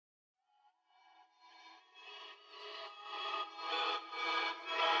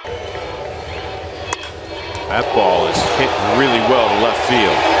That ball is hit really well to left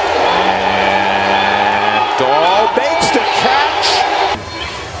field. And Dahl makes the catch.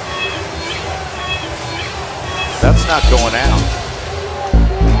 That's not going out.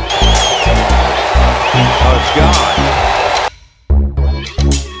 Oh, it's gone.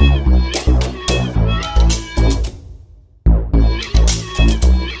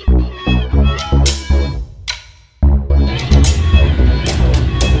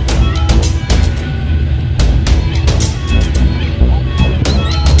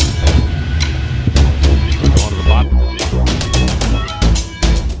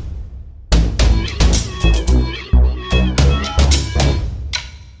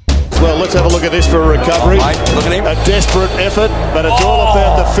 Well, let's have a look at this for a recovery. Right, look at him. A desperate effort, but it's all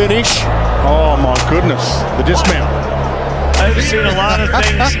about the finish. Oh my goodness, the dismount. I've seen a lot of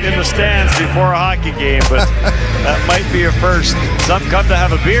things in the stands before a hockey game, but that might be a first. Some come to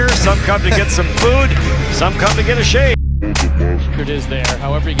have a beer, some come to get some food, some come to get a shave. Mustard is there.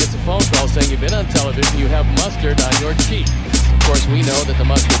 However, he gets a phone call saying you've been on television, you have mustard on your cheek. Of course, we know that the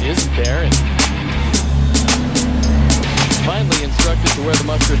mustard isn't there, and finally instructed to where the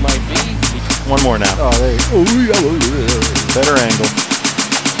mustard might be. One more now. Oh, there you go. Better angle.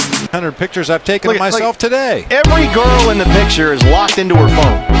 100 pictures I've taken of myself today. Every girl in the picture is locked into her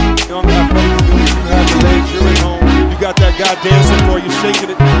phone. You have the legs, you're at home. You got that guy dancing for you, shaking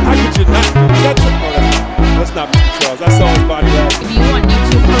it. How could you not do that? That's not Mr. Charles. I saw his body last. If you want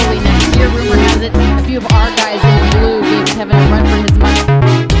YouTube early next year, rumor has it a few of our guys in blue gave Kevin a run for his money.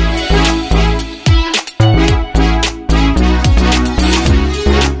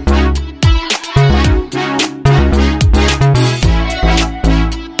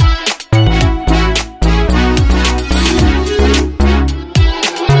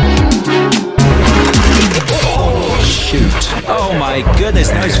 Oh my goodness,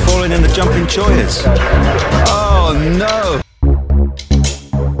 now he's falling in the jumping choirs. Oh no!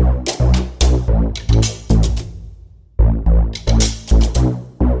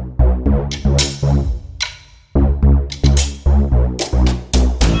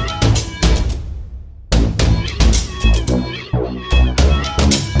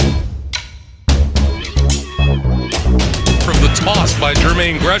 Toss by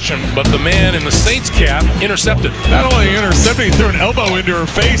Jermaine Gresham, but the man in the Saints cap intercepted. Not only intercepted, he threw an elbow into her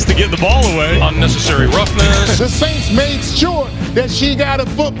face to get the ball away. Unnecessary roughness. The Saints made sure that she got a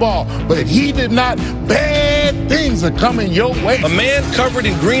football, but he did not. Bad things are coming your way. A man covered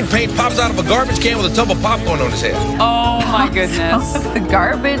in green paint pops out of a garbage can with a tub of popcorn on his head. Oh my goodness. The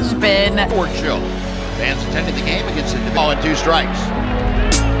garbage bin. Ford Chill. Fans attending the game against the ball and 2 strikes.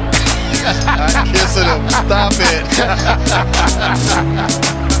 I'm kissing him. Stop it.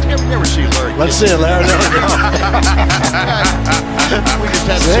 Never see Larry. Let's see it, Larry. There we go. We just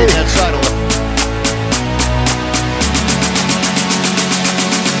haven't seen that side of it.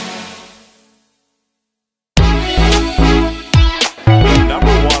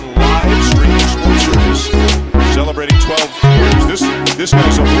 #1 live streaming sports service celebrating 12 years. This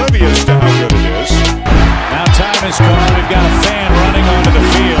guy's oblivious to how good it is. Now time is gone. We've got a fan running onto the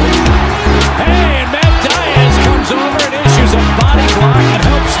field. Hey, and Matt Diaz comes over and issues a body block and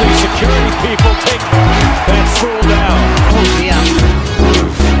helps the security people take that fool down. Oh, yeah.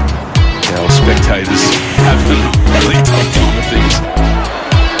 Yeah, spectators have been really tough time of things.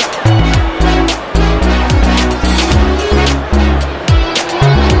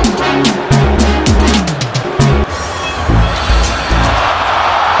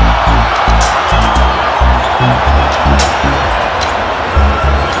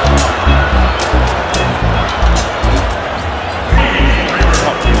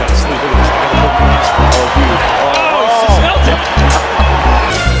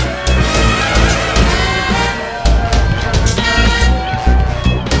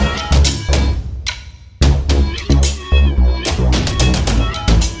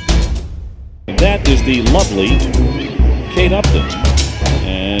 That is the lovely Kate Upton.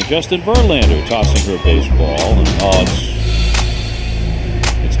 And Justin Verlander tossing her baseball. And, oh,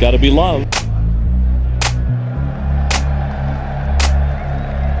 it's got to be love.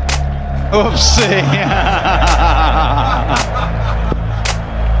 Oopsie.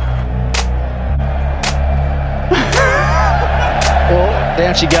 Oh,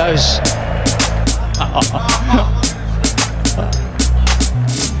 down she goes.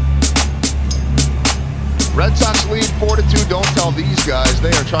 Red Sox lead 4-2. Don't tell these guys. They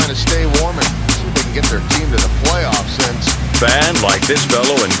are trying to stay warm and see if they can get their team to the playoffs. Since fan like this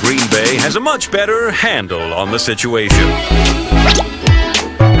fellow in Green Bay has a much better handle on the situation.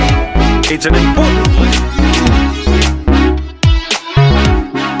 It's an important play.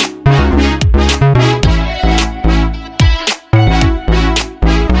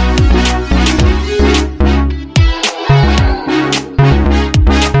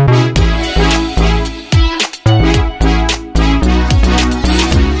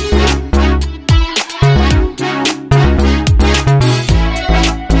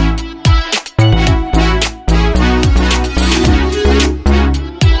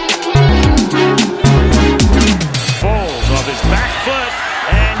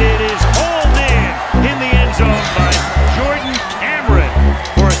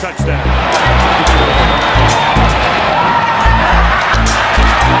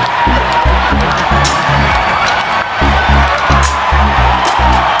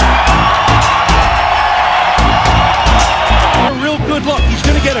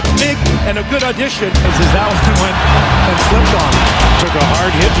 and a good audition. As that one went and flipped on. Took a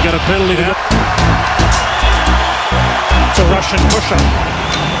hard hit, got a penalty now. It's a Russian push-up.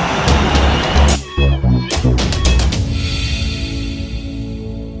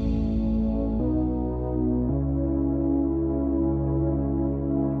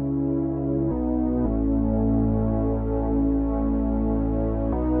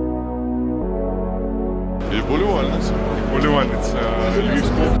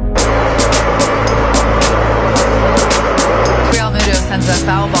 Real Muto sends a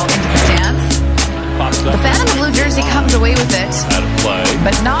foul ball into the stands. The fan in the blue jersey comes away with it,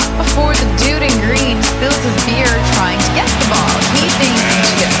 but not before the dude in green spills his beer trying to get the ball. He thinks he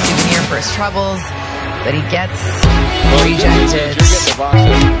should get a souvenir for his troubles, but he gets rejected.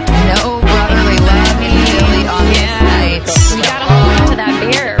 No brotherly love really on this night. You gotta hold on to that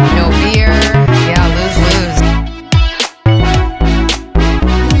beer. No beer. Yeah, lose-lose.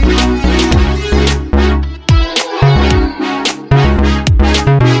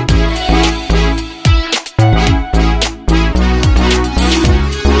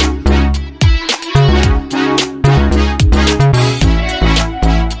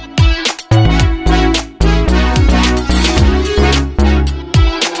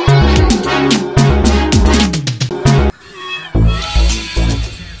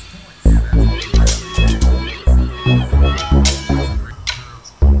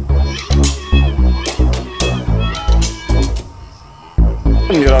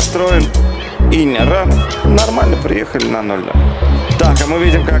 Не расстроен и не рад. Нормально приехали на 0-0. Так, а мы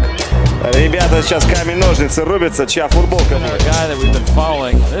видим, как ребята сейчас камень-ножницы рубятся, чья футболка.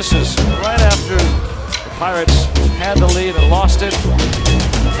 This is right after the Pirates had the lead and lost it.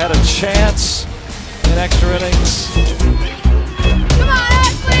 Had a chance in extra innings. Come on,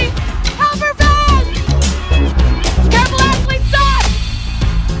 Ashley! Help her back! Careful, Ashley, stop!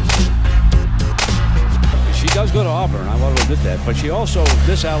 She does go to Auburn, I want to admit that, but she also,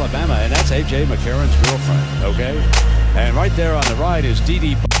 this Alabama, and that's A.J. McCarron's girlfriend, okay? And right there on the right is Dee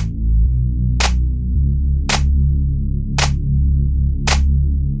Dee.